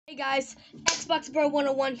Hey guys, Xbox Bro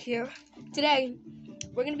 101 here. Today,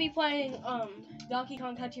 we're gonna be playing Donkey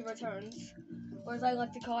Kong Country Returns, or as I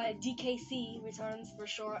like to call it, DKC Returns for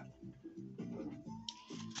short.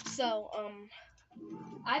 So,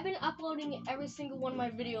 I've been uploading every single one of my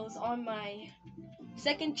videos on my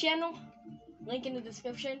second channel. Link in the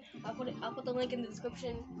description. I'll put the link in the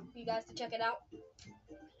description for you guys to check it out.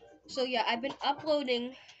 So yeah, I've been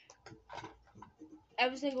uploading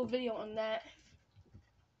every single video on that.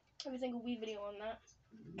 Every single Wii video on that.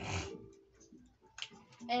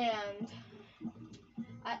 And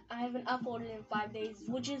I haven't uploaded in 5 days,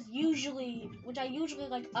 which I usually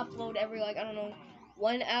like upload every I don't know,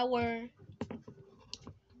 1 hour,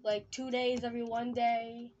 2 days every 1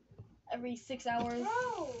 day, every 6 hours.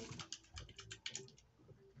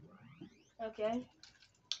 Okay.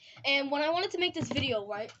 And when I wanted to make this video,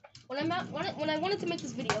 right? When I wanted to make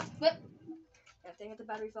this video, but dang it, the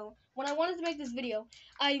battery fell. When I wanted to make this video,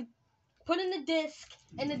 I put in the disc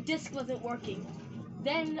and the disc wasn't working.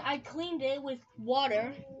 Then I cleaned it with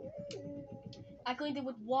water.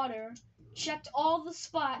 Checked all the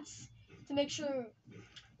spots to make sure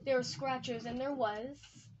there were scratches, and there was,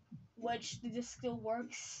 which the disc still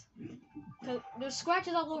works. There's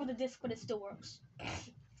scratches all over the disc, but it still works.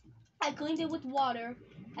 I cleaned it with water.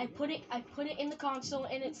 I put it in the console,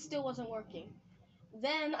 and it still wasn't working.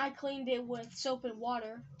 Then I cleaned it with soap and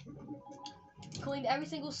water. Cleaned every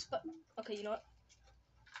single spot. Okay, you know what?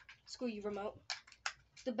 Screw you, remote.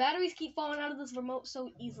 The batteries keep falling out of this remote so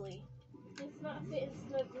easily. It's not fitting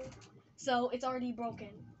snugly. So it's already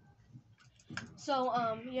broken. So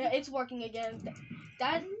yeah, it's working again.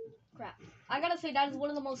 Crap. I gotta say, that is one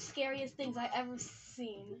of the most scariest things I ever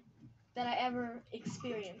seen, that I ever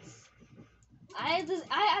experienced. I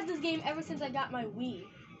had this game ever since I got my Wii.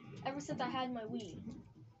 Ever since I had my Wii.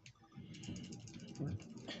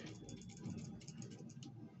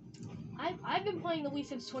 I've been playing the Wii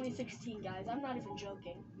since 2016, guys. I'm not even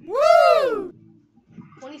joking. Woo!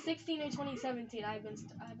 2016 or 2017, I've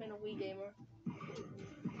been a Wii gamer.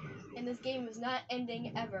 And this game is not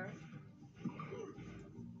ending ever.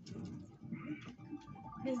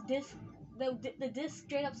 This disc, the disc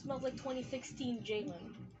straight up smells like 2016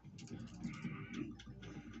 Jalen.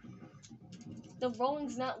 The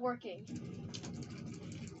rolling's not working.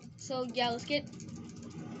 So yeah, let's get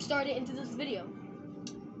started into this video.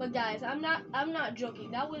 But guys, I'm not joking.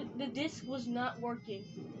 The disc was not working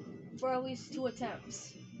for at least 2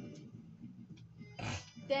 attempts.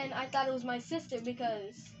 Then I thought it was my sister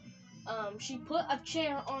because she put a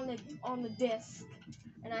chair on the disc,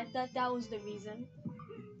 and I thought that was the reason.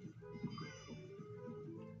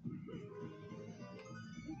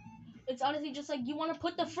 It's honestly just like, you want to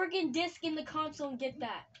put the freaking disc in the console and get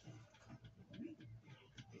that.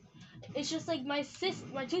 It's just like my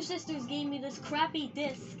two sisters gave me this crappy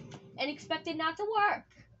disc and expected not to work.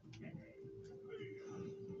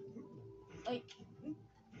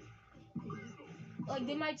 Like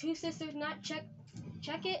did my two sisters not check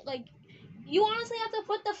it? Like, you honestly have to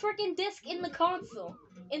put the freaking disc in the console,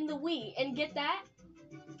 in the Wii, and get that?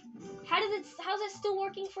 How's it still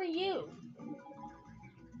working for you?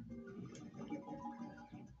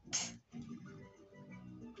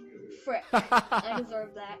 Frick. I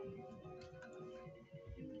deserve that.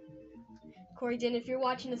 Corey Din, if you're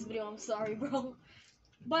watching this video, I'm sorry, bro.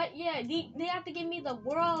 But yeah, they have to give me the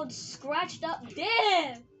world scratched up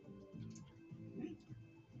disc.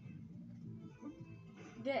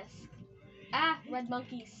 Red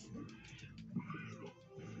monkeys.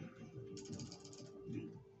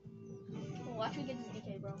 Oh, watch me get this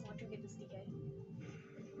DK, bro. Watch me get this DK.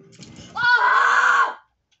 Ah!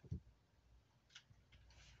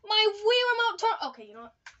 My Wii remote turn. Okay, you know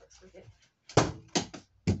what? Let's forget.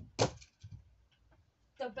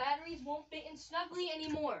 The batteries won't fit in snugly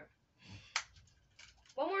anymore.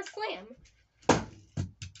 One more slam.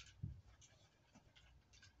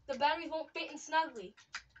 The batteries won't fit in snugly.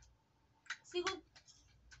 See what?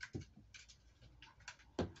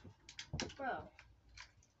 Bro.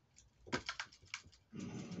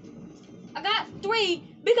 I got 3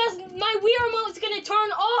 because my Wii remote is gonna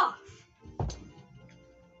turn off.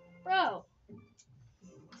 Bro.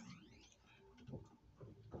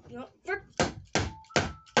 You know,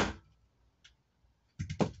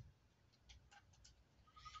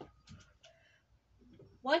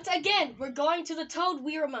 once again, we're going to the Toad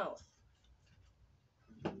Wii remote.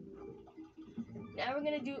 Now I'm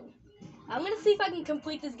gonna see if I can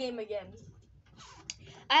complete this game again.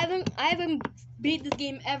 I haven't beat this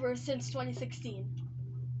game ever since 2016.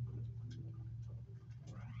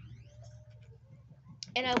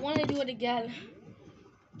 And I want to do it again.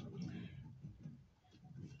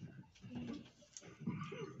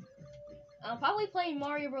 I'll probably play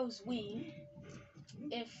Mario Bros. Wii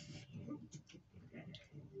if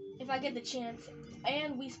I get the chance,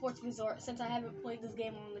 and Wii Sports Resort since I haven't played this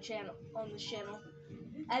game on the channel.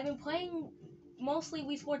 I've been playing mostly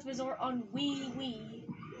Wii Sports Resort on Wii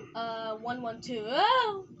 112.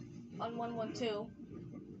 Oh! On 112.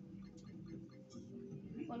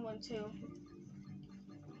 112.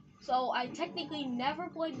 So I technically never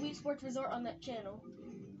played Wii Sports Resort on that channel.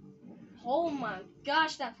 Oh my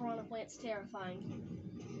gosh, that piranha plant's terrifying.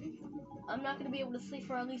 I'm not gonna be able to sleep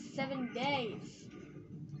for at least 7 days.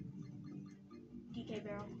 DK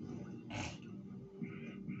barrel.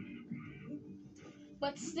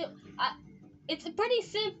 But still, it's pretty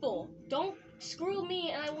simple. Don't screw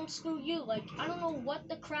me and I won't screw you. Like, I don't know what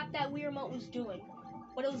the crap that Wii remote was doing,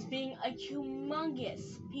 but it was being a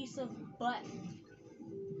humongous piece of butt.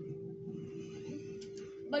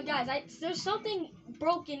 But guys, there's something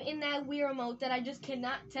broken in that Wii remote that I just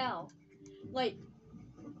cannot tell. Like,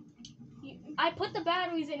 I put the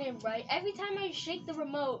batteries in it, right? Every time I shake the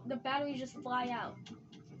remote, the batteries just fly out.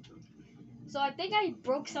 So I think I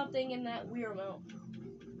broke something in that Wii remote.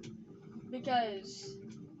 Because,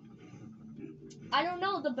 I don't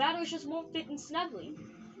know, the batteries just won't fit in snugly.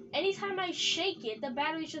 Anytime I shake it, the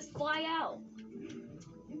batteries just fly out.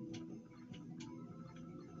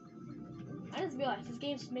 I just realized this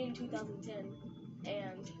game's made in 2010,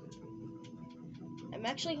 and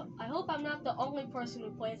I hope I'm not the only person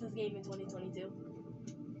who plays this game in 2022.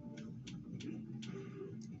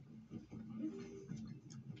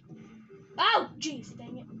 Oh, jeez,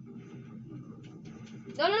 dang it.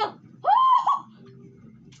 No.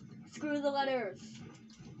 Screw the letters.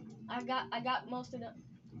 I got most of them.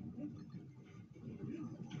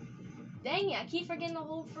 Dang it, I keep forgetting the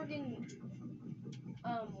whole friggin'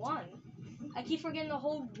 one. I keep forgetting the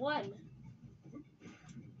whole one.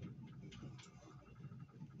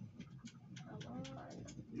 Come on.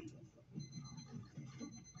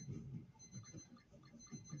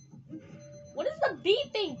 What is the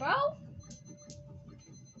beeping, bro?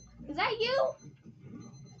 Is that you?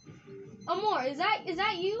 Amor, is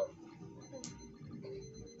that you?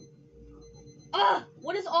 Ugh!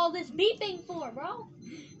 What is all this beeping for, bro?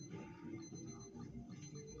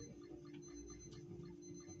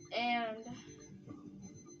 And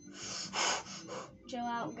chill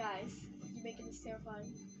out, guys. You're making this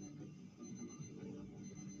terrifying.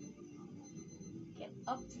 Get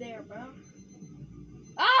up there, bro.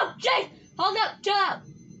 Oh, jeez! Hold up, chill out.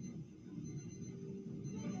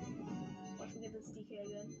 Let's get this DK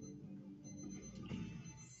again.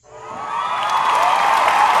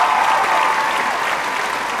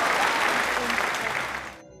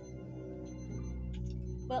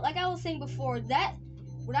 But like I was saying before, that's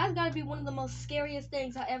gotta be one of the most scariest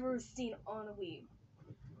things I ever seen on a Wii.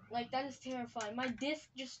 Like, that is terrifying. My disc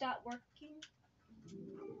just stopped working.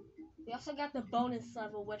 We also got the bonus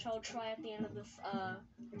level, which I'll try at the end of this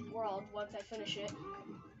world once I finish it.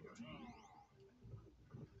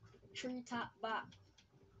 Treetop Bop.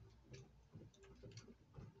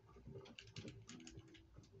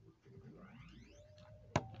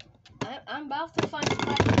 I'm about to find a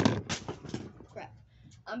plastic. Crap.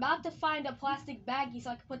 I'm about to find a plastic baggie so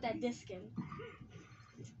I can put that disc in.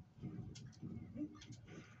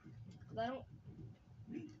 I don't.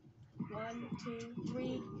 1, 2,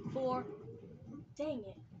 3, 4. Dang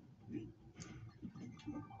it.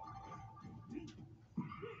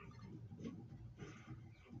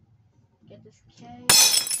 Get this K.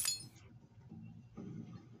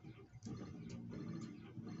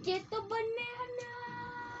 Get the banana!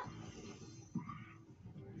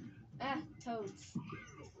 Ah, toads.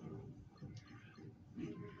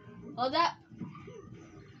 Hold up.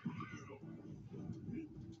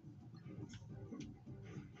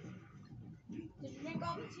 Did you drink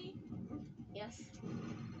all the tea? Yes.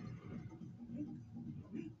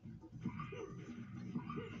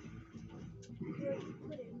 Where'd you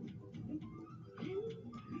put it?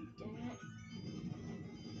 Dang it.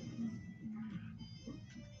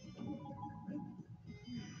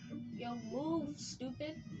 Yo, move,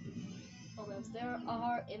 stupid. Hold on, there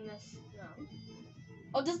are in this. No.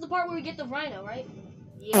 Oh, this is the part where we get the rhino, right?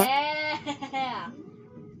 Yeah!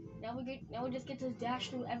 Now we just get to dash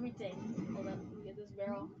through everything. Hold on, let me get this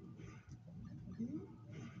barrel.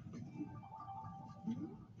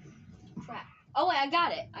 Crap. Oh wait, I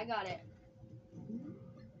got it.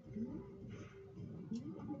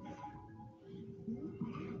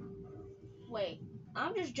 Wait,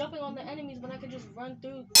 I'm just jumping on the enemies when I could just run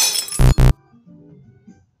through.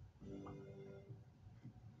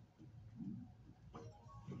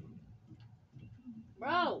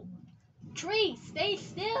 Bro! Tree, stay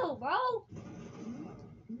still, bro!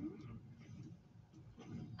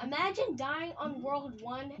 Imagine dying on World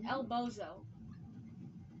 1 El Bozo.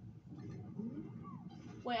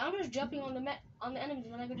 Wait, I'm just jumping on the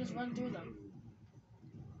enemies and I could just run through them.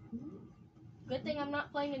 Good thing I'm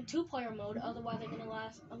not playing in 2-player mode, otherwise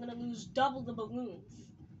I'm gonna lose double the balloons.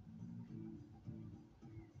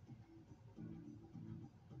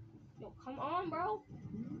 Yo, come on, bro.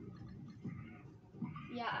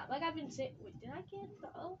 Yeah, like I've been saying. Wait, did I get the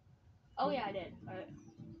O? Oh yeah, I did. Alright.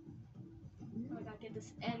 I gotta get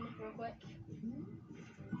this N real quick.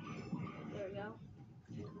 There we go.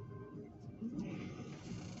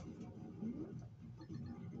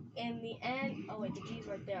 And the N. Oh wait, the G's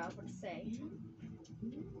right there. I was about to say.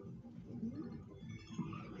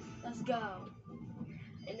 Let's go.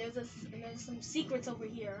 And there's some secrets over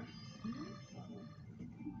here.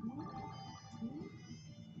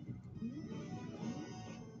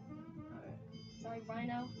 Alright. Sorry,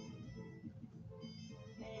 Rhino.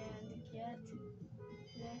 And get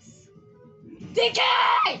this. DK!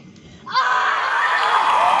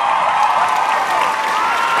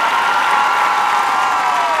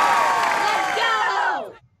 Let's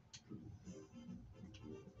go!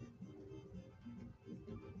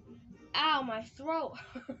 Ow, my throat.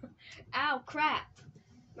 Ow, crap.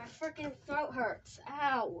 My freaking throat hurts.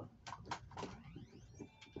 Ow.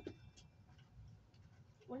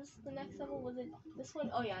 What is the next level? Was it this one?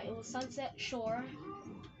 Oh yeah, it was Sunset Shore.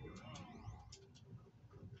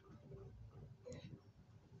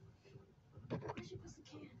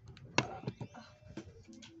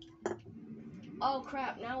 Oh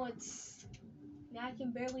crap, now I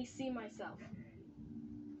can barely see myself.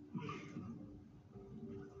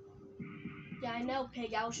 Yeah, I know,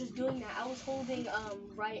 Pig, I was just doing that. I was holding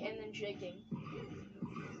right and then shaking.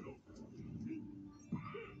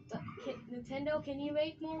 Nintendo, can you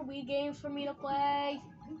make more Wii games for me to play?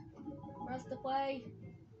 For us to play?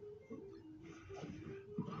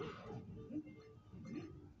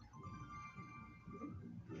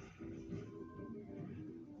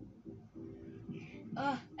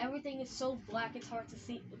 Everything is so black, it's hard to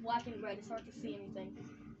see. Black and red, it's hard to see anything.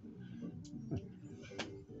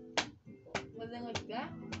 Was it like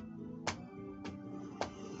that?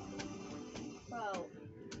 Bro.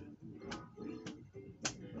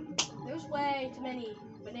 There's way too many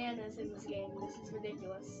bananas in this game. This is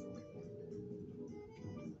ridiculous.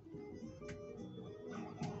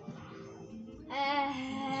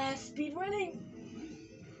 Speed running.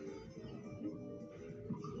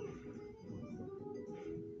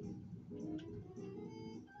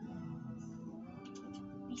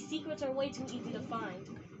 These secrets are way too easy to find.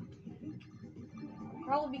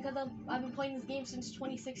 Probably because I've been playing this game since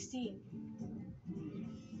 2016.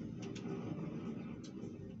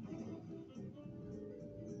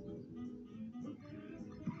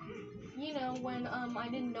 You know, when I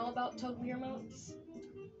didn't know about toggle remotes.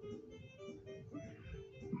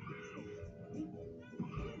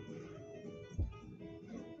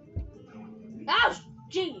 Ouch!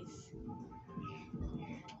 Jeez!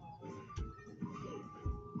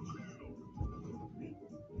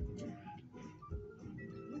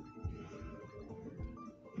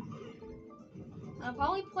 I'll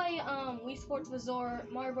probably play Wii Sports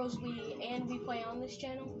Resort, Mario Bros. Wii, and Wii Play on this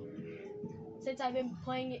channel. Since I've been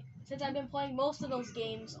playing most of those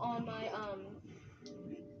games on my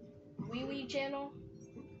Wii channel.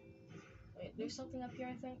 Wait, there's something up here,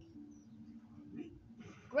 I think.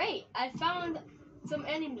 Great! I found some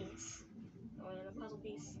enemies. Oh, and a puzzle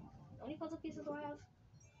piece. How many puzzle pieces do I have?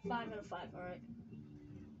 5 out of 5, alright.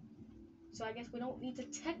 So I guess we don't need to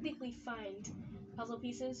technically find puzzle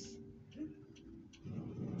pieces.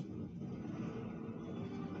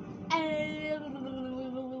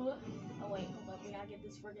 Oh wait, hold up, we gotta get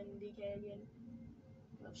this friggin' DK again.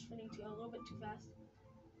 I'm spinning a little bit too fast.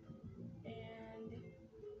 And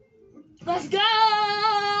let's go!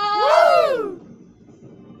 Woo!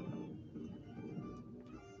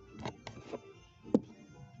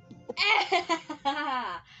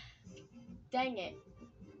 Dang it.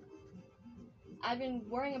 I've been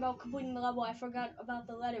worrying about completing the level, I forgot about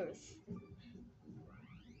the letters.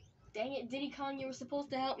 Dang it, Diddy Kong, you were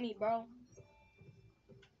supposed to help me, bro.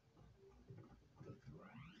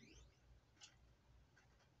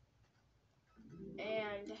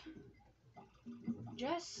 And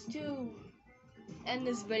just to end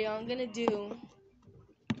this video, I'm gonna do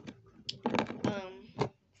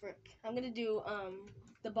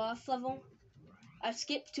the boss level. I've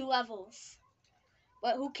skipped 2 levels,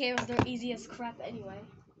 but who cares? They're easy as crap anyway.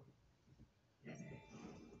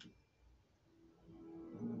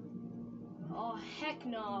 Oh heck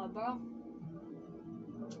no, bro.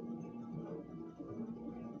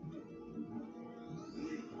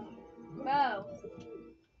 Bro.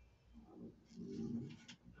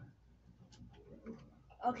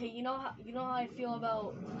 Okay, you know how I feel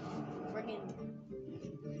about friggin'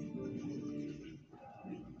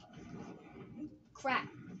 crap.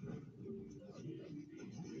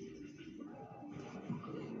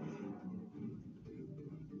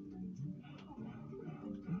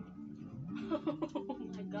 Oh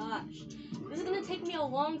my gosh. This is gonna take me a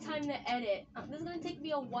long time to edit. This is gonna take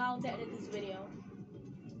me a while to edit this video.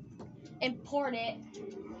 Import it,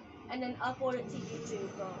 and then upload it to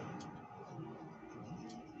YouTube, bro.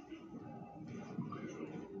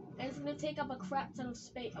 And it's gonna take up a crap ton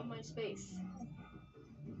of my space.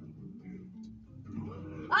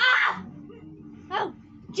 Ah! Oh,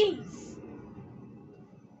 jeez.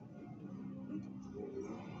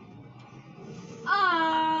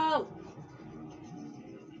 Oh!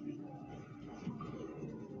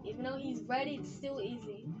 Even though he's ready, it's still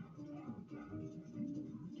easy.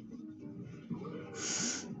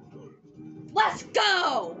 Let's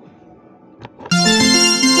go!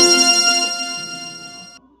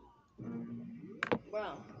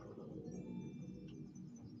 Bro.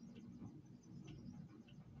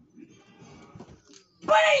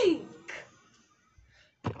 Blink!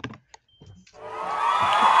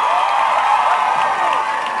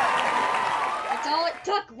 That's all it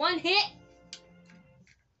took, one hit?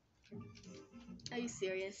 Are you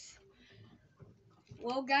serious?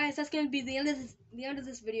 Well, guys, that's gonna be the end of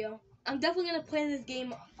this video. I'm definitely gonna play this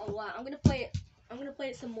game a lot. I'm gonna play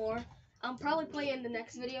it some more. I'll probably play it in the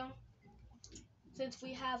next video, since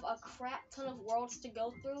we have a crap ton of worlds to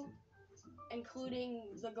go through, including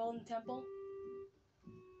the Golden Temple.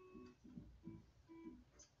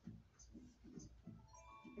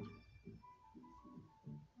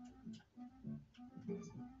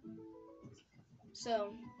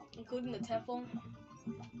 So, including the temple,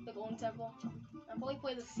 the Golden Temple. I'll probably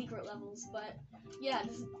play the secret levels, but yeah,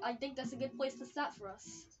 I think that's a good place to start for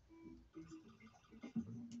us.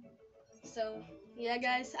 So, yeah,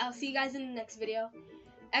 guys, I'll see you guys in the next video.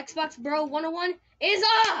 Xbox Bro 101 is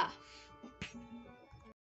off!